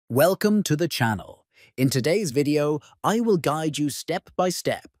Welcome to the channel. In today's video, I will guide you step by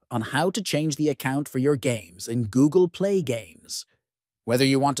step on how to change the account for your games in Google Play Games. Whether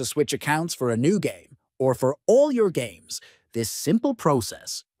you want to switch accounts for a new game or for all your games, this simple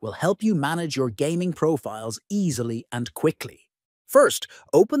process will help you manage your gaming profiles easily and quickly. First,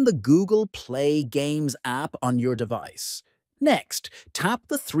 open the Google Play Games app on your device. Next, tap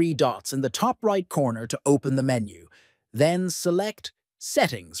the three dots in the top right corner to open the menu. Then select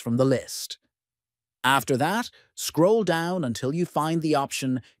Settings from the list. After that, scroll down until you find the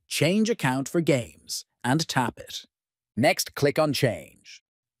option Change Account for Games and tap it. Next, click on Change.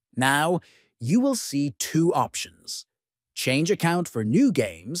 Now, you will see two options: Change Account for New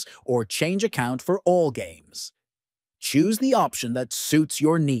Games or Change Account for All Games. Choose the option that suits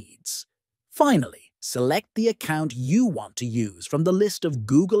your needs. Finally, select the account you want to use from the list of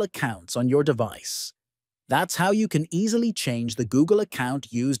Google accounts on your device. That's how you can easily change the Google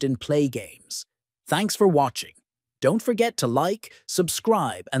account used in Play Games. Thanks for watching. Don't forget to like,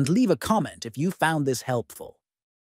 subscribe, and leave a comment if you found this helpful.